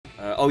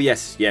Oh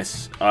yes,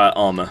 yes.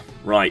 Armor.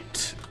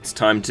 Right. It's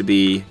time to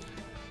be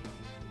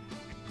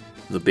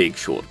the big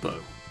short bow,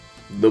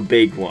 the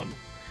big one.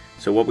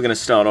 So what we're going to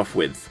start off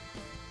with,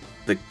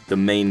 the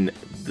main,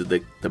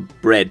 the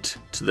bread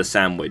to the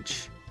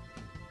sandwich,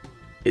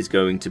 is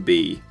going to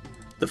be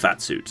the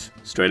fat suit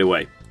straight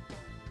away.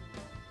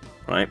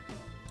 Right.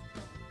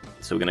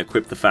 So we're going to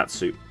equip the fat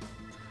suit.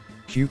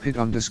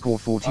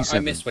 Cupid_47. I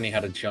missed when he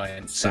had a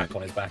giant sack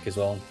on his back as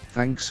well.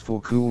 Thanks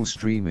for cool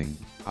streaming.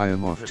 I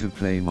am off to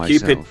play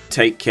myself. Cupid,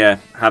 take care.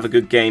 Have a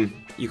good game.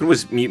 You can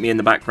always mute me in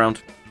the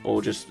background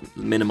or just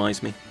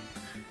minimize me.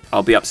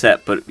 I'll be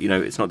upset, but you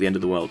know it's not the end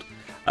of the world.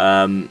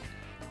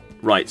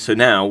 Right. So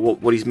now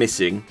what he's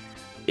missing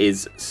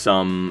is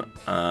some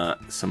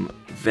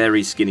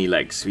very skinny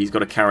legs. So he's got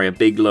to carry a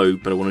big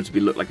load, but I want him to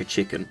look like a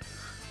chicken.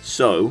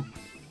 So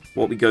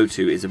what we go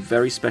to is a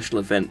very special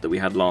event that we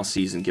had last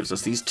season. Gives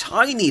us these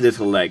tiny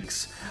little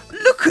legs.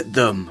 Look at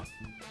them!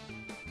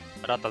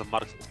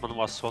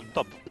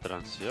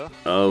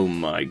 Oh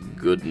my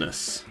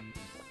goodness.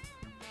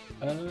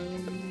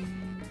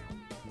 And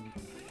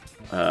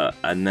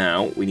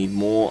now we need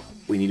more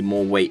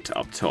weight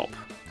up top.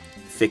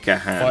 Thicker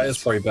hands.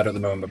 Fire's probably better at the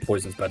moment, but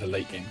poison's better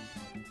late game.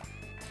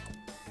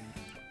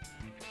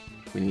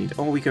 We need.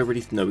 Oh, we go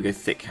really. No, we go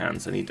thick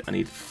hands. I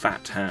need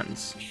fat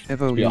hands.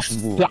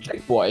 Evolution War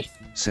boy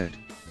said,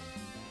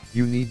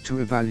 "You need to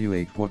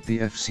evaluate what the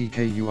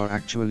FCK you are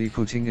actually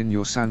putting in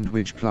your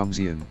sandwich,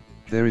 Plumsian.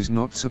 There is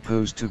not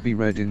supposed to be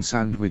red in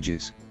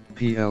sandwiches."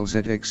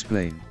 PLZ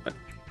explain.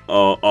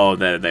 Oh,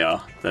 there they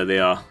are. There they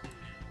are.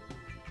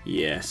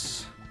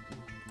 Yes.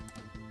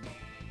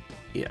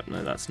 Yeah,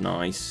 no, that's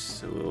nice.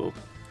 So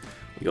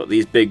we got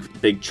these big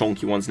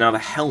chonky ones. Now the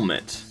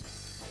helmet.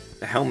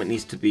 The helmet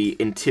needs to be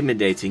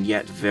intimidating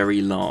yet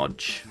very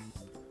large.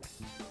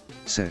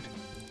 Said,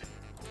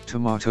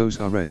 tomatoes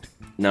are red.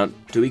 Now,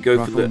 do we go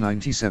Ruffle for the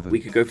 97? We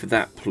could go for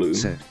that plume.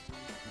 Said,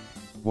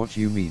 what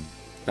you mean?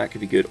 That could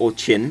be good. Or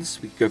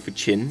chins. We could go for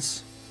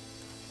chins.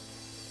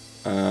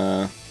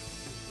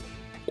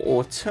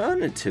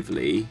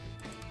 Alternatively,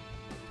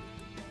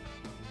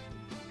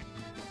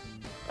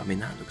 I mean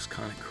that looks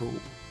kind of cool.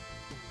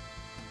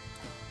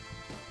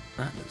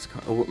 That looks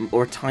kind of,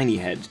 or a tiny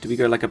head. Do we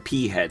go like a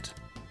pea head?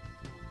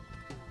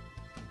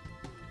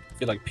 I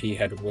feel like pea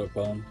head would work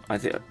well. I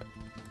feel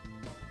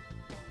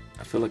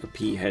like a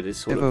pea head is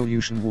sort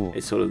Evolution War.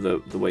 It's sort of the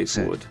way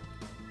forward.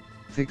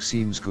 Thick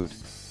seems good.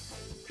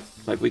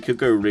 Like we could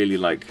go really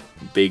like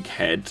big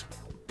head,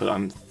 but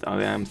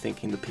I am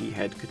thinking the pea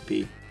head could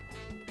be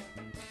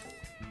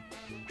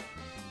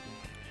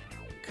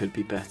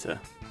better.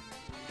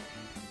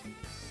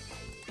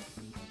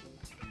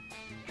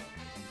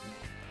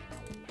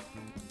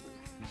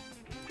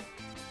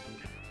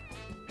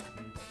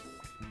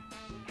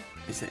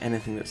 Is there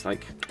anything that's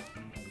like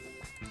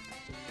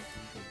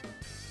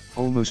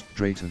almost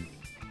Drayton?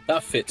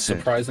 That fits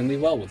surprisingly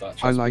well with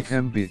that. I like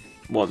him big.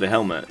 What, the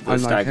helmet? The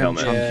stag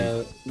helmet?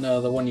 Yeah,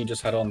 no, the one you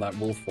just had on, that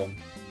wolf one.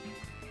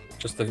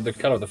 Just the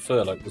colour of the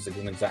fur was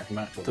an exact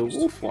match. The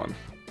wolf one?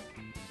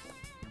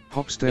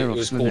 Popstar it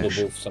was called a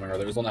wolf something or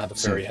other. It was one that had the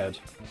furry head.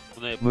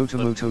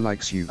 Moto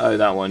likes you. Oh,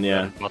 that one,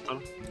 yeah.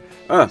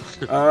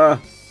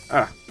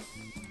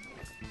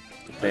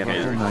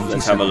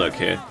 Let's have a look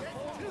here.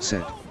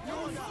 Said,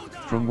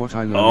 from what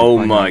I learned,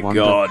 oh my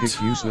god, pick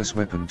useless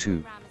weapon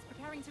too.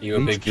 You a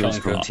big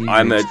chunker.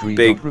 I'm a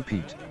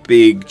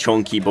big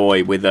chunky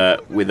boy with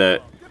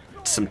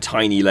some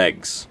tiny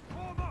legs.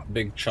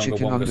 Big chunker.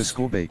 Chicken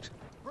 _bait.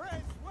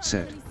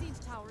 Said,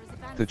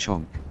 the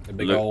chonk. The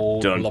big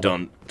old dun.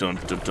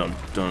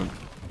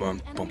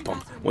 Bum, bum,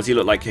 bum. What's he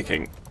look like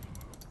kicking?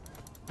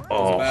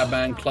 Oh, bad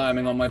man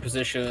climbing on my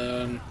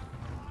position.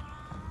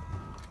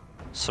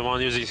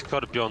 Someone using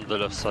Scorpion on the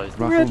left side.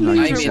 Ruffle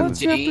 97 I'm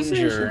in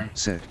danger.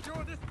 Said,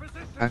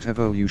 at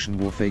Evolution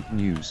War fake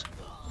news.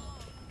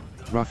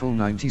 Ruffle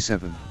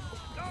 97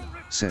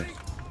 said,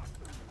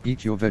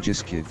 eat your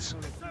veggies, kids.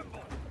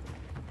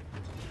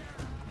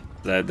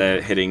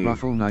 They're hitting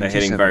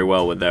very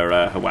well with their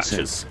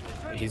hawatches.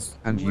 He's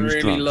and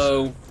really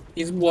low.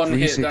 He's one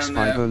hit down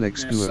there.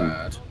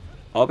 Sad.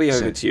 I'll be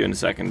over to you in a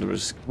second.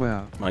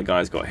 My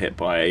guy's got hit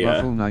by a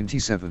Ruffle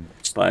 97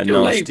 by a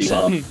nasty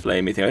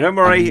flamey thing. Don't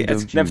worry,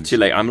 it's never too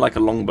late. I'm like a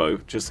longbow,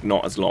 just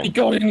not as long. He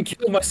got in and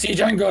killed my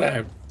siege and got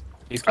out.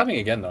 He's coming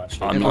again though.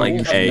 Actually,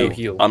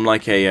 I'm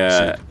like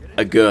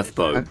a girth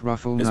bow. At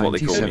Ruffle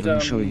 97,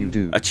 sure you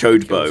do. A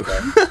chode bow.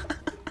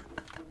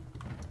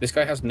 This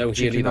guy has no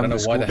healing. I don't know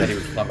why the hell he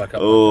was flat back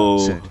up.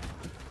 Oh. Said,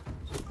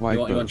 you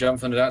want to jump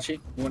from the Dachi?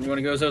 You want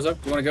to go, Zozo?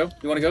 You want to go?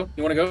 You want to go?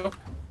 You want to go?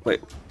 Wait.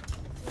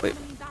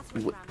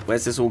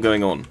 Where's this all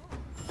going on?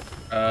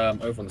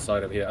 Over on the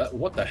side over here.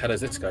 What the hell is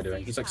this guy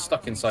doing? He's like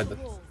stuck inside the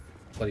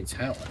bloody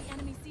tower.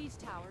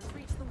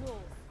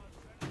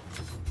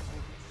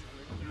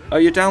 Oh,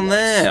 you're down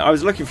there. I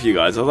was looking for you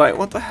guys. I was like,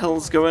 what the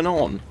hell's going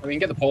on? We can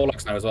get the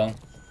Porlox now as well.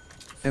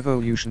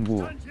 Evolution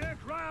War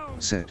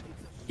said,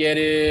 get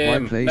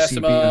him! Why play Mess CB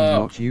him and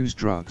up! not use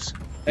drugs?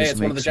 Hey, This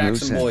it's one of the makes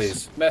no Jackson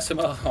boys. Mess him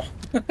up!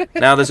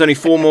 Now there's only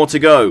 4 more to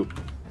go.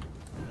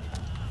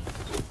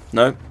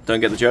 No, don't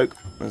get the joke.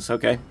 That's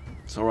okay.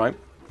 It's all right.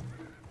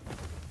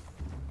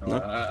 No.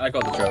 I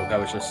got the joke. I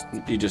was just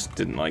You just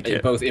didn't like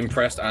it. both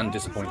impressed and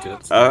disappointed.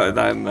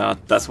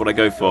 That's what I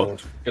go for.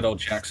 Good old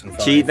Jackson.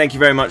 Chi, thank you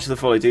very much for the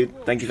follow,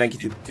 dude. Thank you.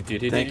 Thank you.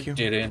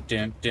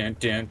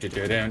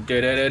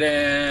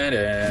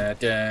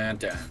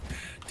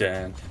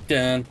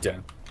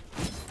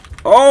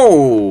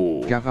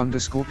 Oh!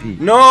 Gav_P.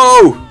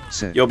 No!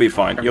 Said, You'll be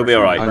fine. You'll be I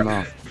alright.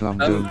 laugh, Plum,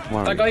 don't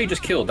worry. That guy you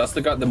just killed, that's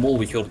the guy, the mole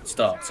we killed at the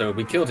start. So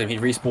we killed him, he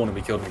respawned and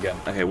we killed him again.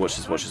 Okay, watch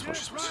this.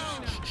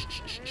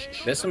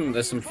 There's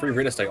some free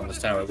real estate on this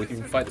tower. We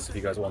can fight this if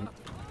you guys want.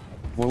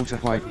 Walter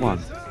White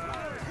 1.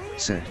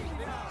 Said,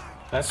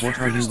 what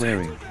are you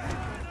wearing?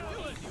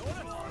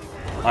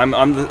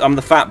 I'm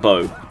the fat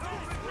bow.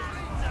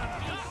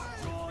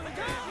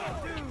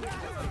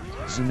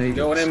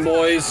 Going in,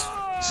 boys.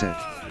 Said,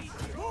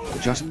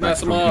 just back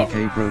from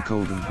BK Bro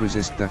Cold and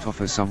resist that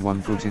offer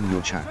someone put in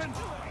your chat.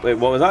 Wait,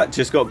 what was that?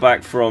 Just got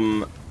back,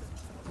 bro.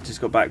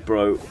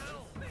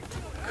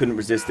 Couldn't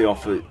resist the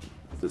offer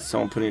that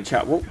someone put in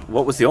chat.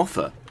 What was the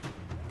offer?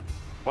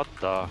 What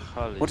the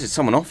hell? What did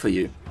someone offer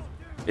you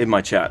in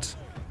my chat?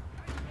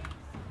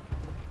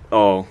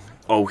 Oh,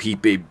 he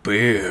be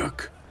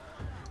big.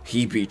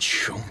 He be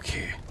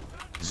chunky.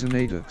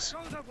 Xenadux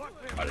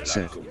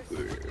said,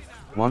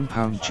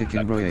 £1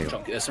 chicken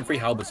royale. There's some free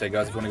halberds here,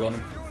 guys, if you want to go on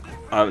them.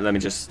 Let me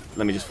just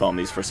farm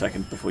these for a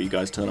second before you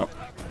guys turn up.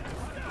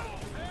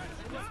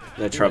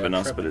 They're trapping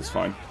us, but it's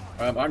fine.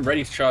 I'm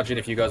ready to charge in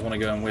if you guys want to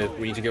go in with.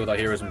 We need to go with our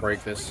heroes and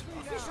break this.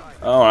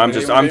 Oh, I'm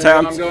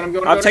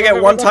taking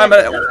it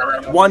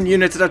one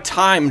unit at a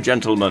time,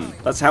 gentlemen.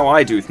 That's how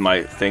I do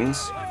my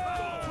things.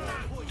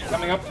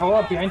 Coming up, power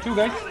up behind you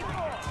guys.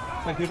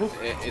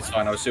 It's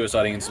fine. I was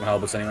suiciding in some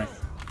halberds anyway.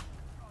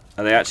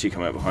 Are they actually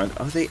coming up behind?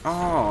 Oh, they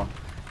are.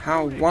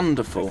 How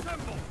wonderful.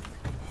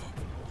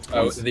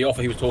 Oh, the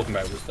offer he was talking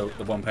about was the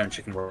 £1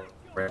 chicken roll.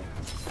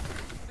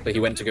 But he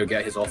went to go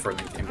get his offer and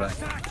then came back.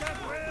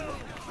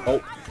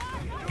 Oh,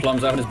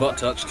 Plum's having his butt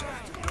touched.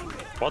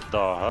 What the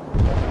hell?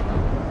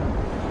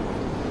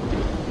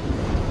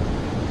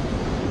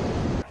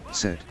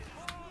 Said,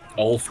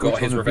 Ulf got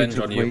his revenge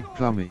on you.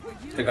 Plummy.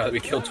 The guy that we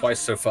killed twice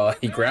so far.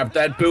 He grabbed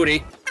that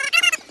booty.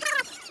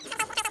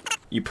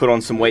 You put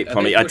on some weight,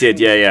 Plummy. I did,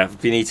 yeah.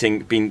 Been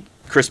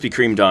Krispy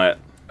Kreme diet.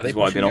 That's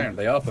what I've been on.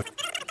 They are pushing.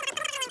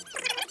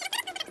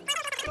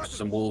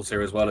 Some wolves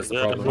here as well as the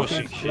problem.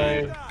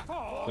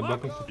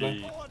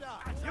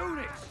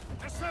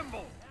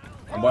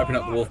 I'm wiping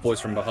up the wolf boys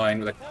from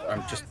behind.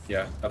 I'm just,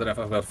 I don't know if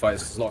I'll be able to fight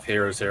this. There's a lot of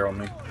heroes here on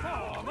me.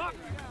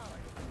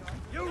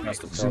 That's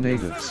the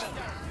problem.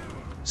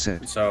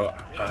 Said, so,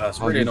 it's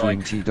really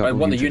annoying. I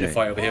won the unit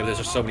fight over here, but there's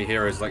just so many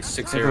heroes, like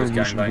 6 heroes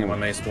gangbanging my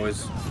mace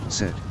boys.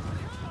 Said,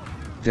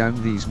 damn,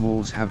 these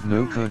malls have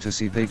no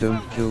courtesy. They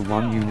don't kill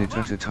one unit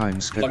at a time.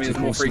 Plummy, there's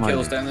more free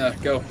kills down there.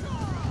 Go.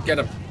 Get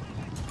him.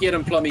 Get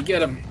him, Plummy,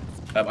 get him.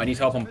 I need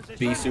help on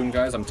B soon,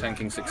 guys. I'm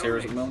tanking 6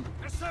 heroes at the moment.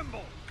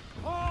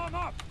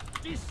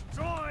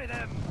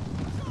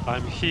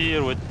 I'm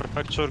here with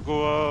Prefecture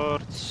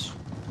Guards.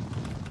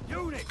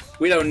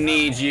 We don't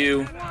need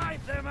you.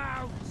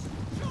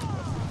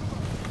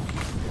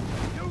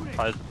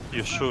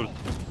 You should.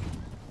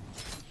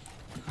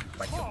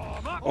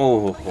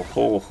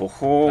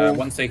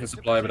 One's taking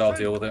supply, but I'll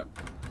deal with it.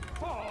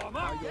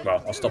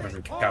 Well, I'll stop him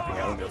from capping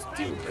it. I won't be able to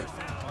deal with it.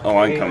 Oh,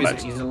 I can come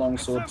back. He's a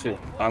longsword too.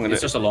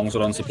 It's just a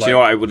longsword on supply. Do you know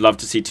what? I would love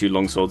to see 2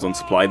 longswords on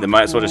supply. They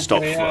might as well just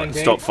stop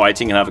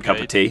fighting and have a cup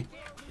of tea.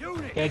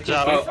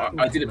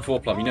 I did it before,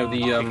 Plum. You know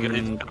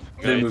the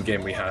Blue Move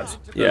game we had?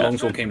 The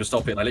longsword came to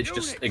stop it, and I literally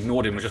just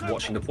ignored him and was just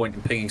watching the point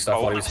and pinging stuff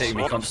while he was hitting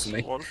me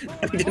constantly.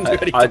 He didn't do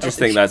any I just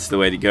think that's the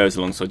way it goes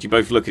alongside. You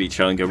both look at each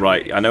other and go,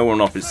 right, I know we're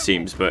on opposite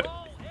teams, but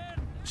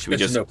should we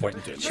just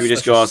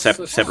go our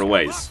separate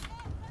ways?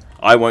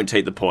 I won't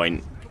take the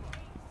point.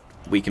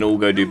 We can all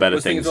go do better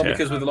things here.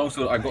 Because with the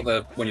longsword, I got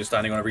the when you're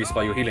standing on a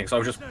resupply, you're healing. So I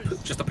was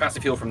just a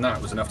passive heal from that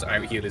was enough to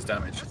out heal his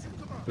damage. It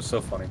was so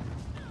funny.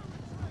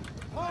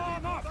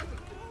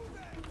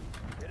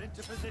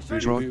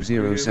 Drop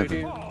 07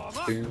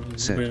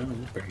 said,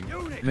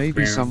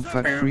 maybe some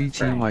fat free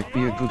tea might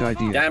be a good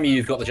idea. Damn you,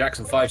 you've got the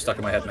Jackson 5 stuck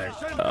in my head now.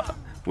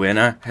 When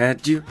I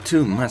had you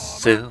to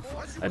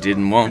myself, I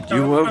didn't want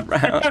you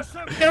around.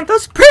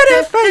 Those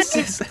pretty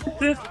faces.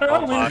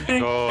 Oh my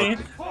god.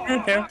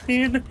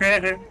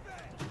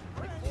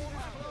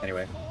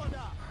 Anyway.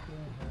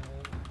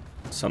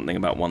 Something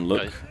about one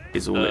look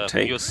is all it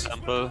takes.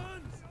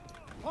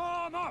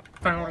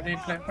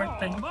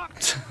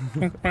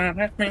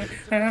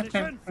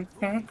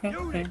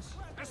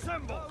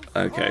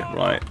 Okay,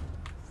 right.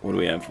 What do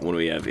we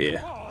have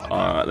here?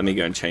 Let me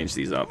go and change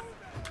these up.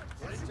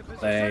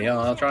 They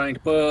are trying to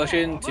push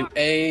into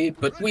A,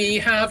 but we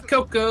have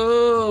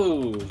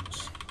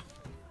cocos.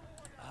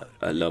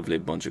 A lovely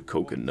bunch of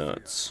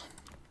coconuts.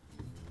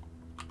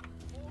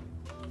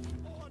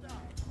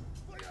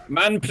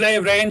 Man, play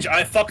range.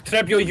 I fuck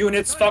trap your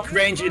units. Fuck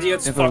range,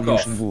 idiots. Evolution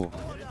fuck off. War.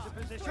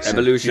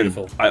 Evolution.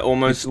 Beautiful. I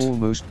almost. It's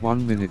almost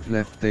 1 minute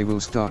left. They will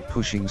start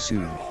pushing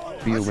soon.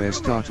 Be aware,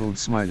 startled,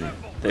 smiling.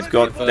 They've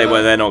got. They're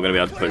not going to be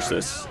able to push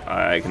this.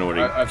 I can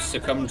already. I've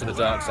succumbed to the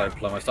dark side,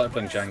 Plum. I started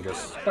playing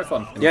Jangus. Quite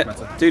fun. In Yeah, this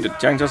meta. dude,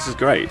 Jangdos is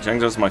great.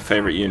 Jangdos is my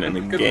favourite unit in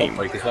the Good game.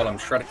 game. As well. I'm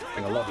shredding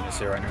a lot of this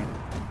here right now.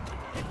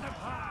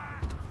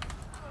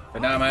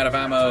 But now I'm out of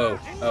ammo.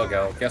 Oh,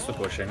 go. Guess we're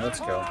pushing. Let's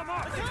go.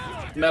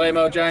 Melee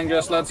mode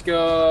Jangus. Let's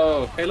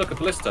go. Hey, look, a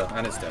ballista,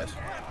 and it's dead.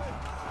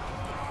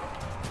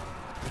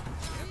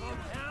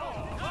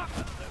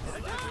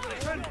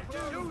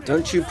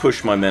 Don't you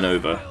push my men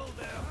over.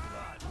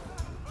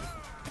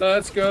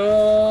 Let's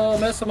go.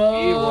 Mess them up.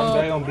 B, one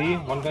guy on B.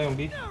 One guy on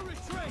B.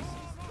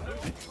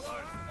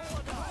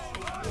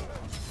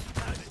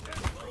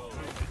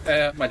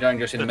 My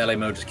Jangus in melee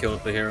mode just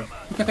killed the hero.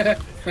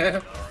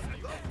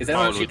 Is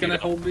anyone actually gonna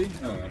hold me?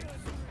 Oh, no.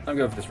 I'm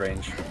going for this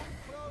range.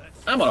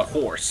 I'm on a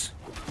horse.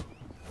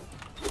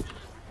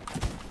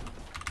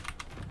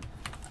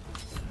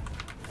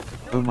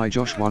 Oh my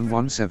Josh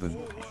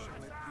 117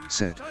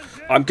 said.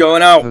 I'm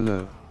going out.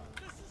 Hello.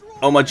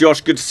 Oh my Josh,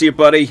 good to see you,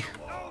 buddy.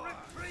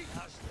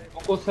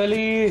 Coco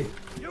Sally.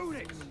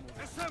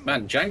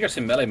 Man, Jangus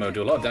in melee mode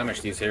do a lot of damage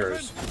to these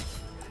heroes.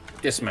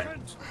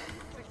 Dismount.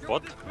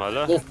 What?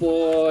 Mele? Wolf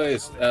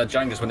boys!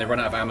 Jangus, when they run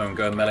out of ammo and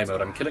go in melee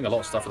mode, I'm killing a lot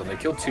of stuff with them.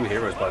 They killed 2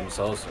 heroes by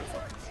themselves so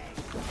far.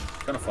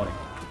 Kind of funny.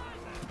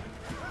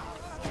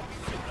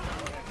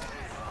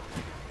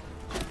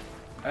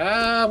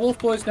 Ah, wolf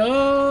boys,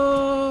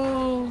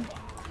 no!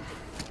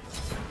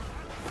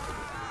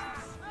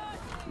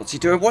 What's he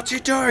doing? What's he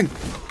doing?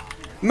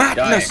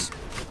 Madness!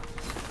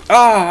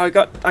 Ah, I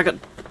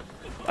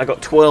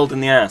got twirled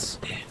in the ass.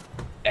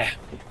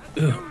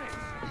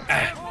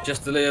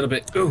 Just a little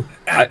bit. Ooh,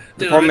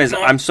 The problem is,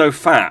 I'm so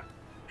fat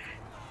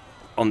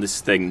on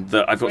this thing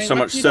that I've got so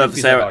much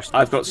surface area.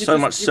 I've got so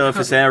much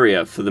surface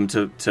area for them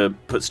to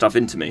put stuff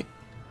into me.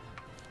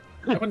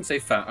 I wouldn't say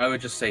fat. I would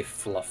just say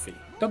fluffy.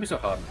 Don't be so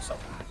hard on yourself.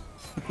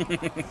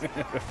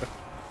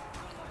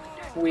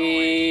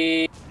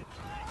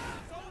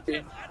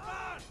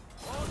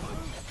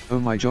 Oh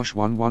my Josh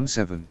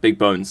 117 Big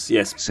bones,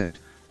 yes, said.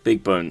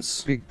 big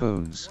bones. Big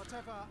bones.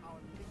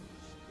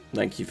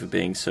 Thank you for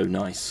being so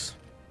nice.